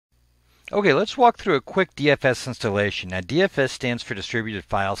Okay, let's walk through a quick DFS installation. Now, DFS stands for Distributed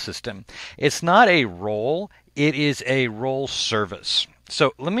File System. It's not a role, it is a role service.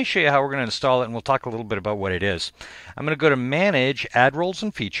 So let me show you how we're going to install it, and we'll talk a little bit about what it is. I'm going to go to Manage, Add Roles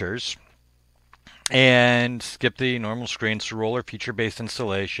and Features, and skip the normal screen. It's a role or feature-based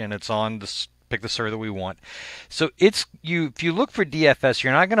installation. It's on this. Pick the server that we want. So if you look for DFS,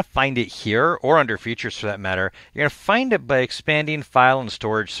 you're not going to find it here or under features for that matter. You're going to find it by expanding file and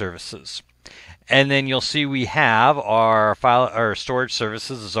storage services. And then you'll see we have our storage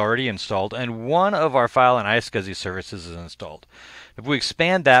services is already installed, and one of our file and iSCSI services is installed. If we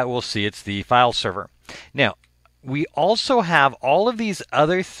expand that, we'll see it's the file server. Now, we also have all of these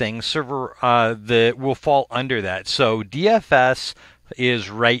other things that will fall under that. So DFS is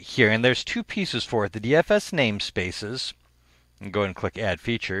right here, and there's two pieces for it. The DFS namespaces, and go ahead and click Add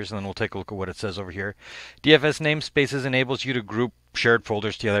Features, and then we'll take a look at what it says over here. DFS namespaces enables you to group shared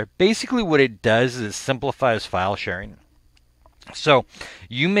folders together. Basically what it does is it simplifies file sharing. So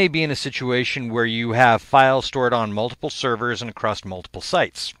you may be in a situation where you have files stored on multiple servers and across multiple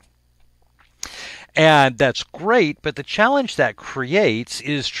sites. And that's great, but the challenge that creates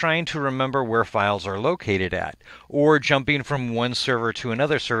is trying to remember where files are located at, or jumping from one server to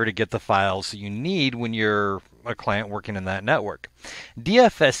another server to get the files that you need when you're a client working in that network.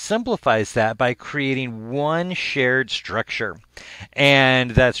 DFS simplifies that by creating one shared structure.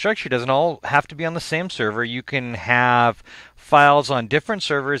 And that structure doesn't all have to be on the same server. You can have files on different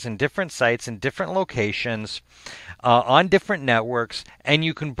servers and different sites and different locations on different networks, and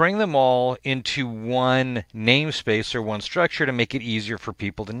you can bring them all into one namespace or one structure to make it easier for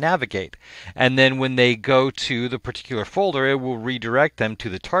people to navigate. And then when they go to the particular folder, it will redirect them to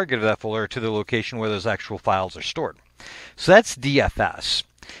the target of that folder, to the location where those actual files are stored. So that's DFS.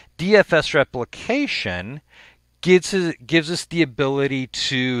 DFS replication gives us the ability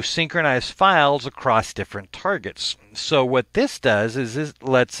to synchronize files across different targets. So what this does is it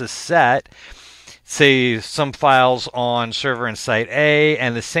lets us set, say, some files on server and site A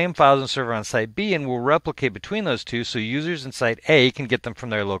and the same files on server on site B, and we'll replicate between those two, so users in site A can get them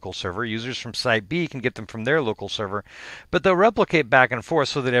from their local server, users from site B can get them from their local server, but they'll replicate back and forth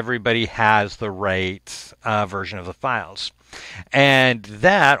so that everybody has the right version of the files. And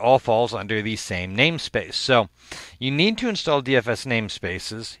that all falls under the same namespace. So you need to install DFS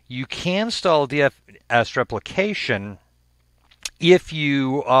namespaces. You can install DFS replication if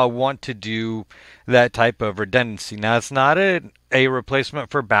you want to do that type of redundancy. Now, it's not a replacement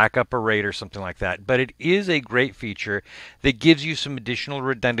for backup or RAID or something like that, but it is a great feature that gives you some additional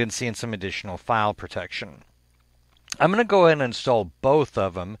redundancy and some additional file protection. I'm going to go ahead and install both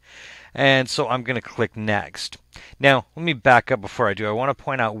of them, and so I'm going to click Next. Now, let me back up before I do. I want to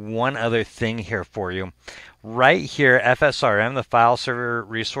point out one other thing here for you. Right here, FSRM, the File Server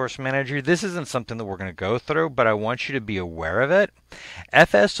Resource Manager, this isn't something that we're going to go through, but I want you to be aware of it.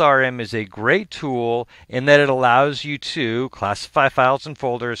 FSRM is a great tool in that it allows you to classify files and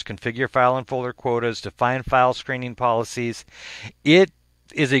folders, configure file and folder quotas, define file screening policies. It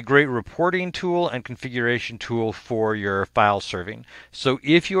is a great reporting tool and configuration tool for your file serving. So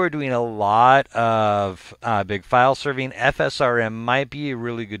if you are doing a lot of big file serving, FSRM might be a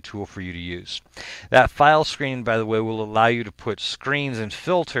really good tool for you to use. That file screening, by the way, will allow you to put screens and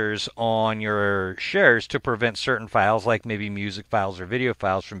filters on your shares to prevent certain files, like maybe music files or video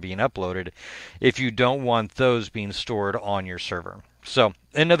files, from being uploaded if you don't want those being stored on your server. So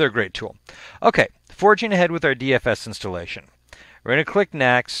another great tool. Okay, forging ahead with our DFS installation. We're going to click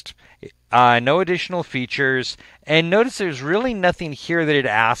Next, no additional features, and notice there's really nothing here that it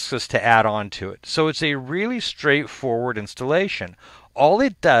asks us to add on to it. So it's a really straightforward installation. All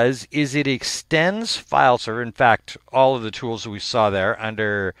it does is it extends file server. In fact, all of the tools that we saw there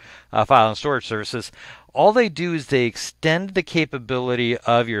under file and storage services, all they do is they extend the capability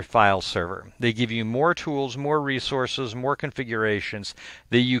of your file server. They give you more tools, more resources, more configurations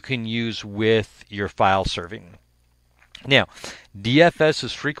that you can use with your file serving. Now, DFS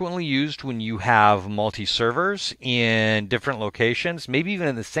is frequently used when you have multi-servers in different locations, maybe even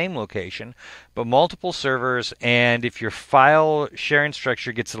in the same location, but multiple servers, and if your file sharing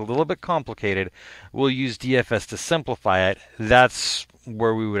structure gets a little bit complicated, we'll use DFS to simplify it. That's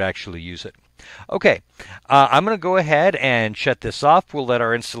where we would actually use it. Okay, I'm going to go ahead and shut this off. We'll let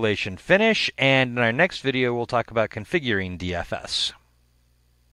our installation finish, and in our next video, we'll talk about configuring DFS.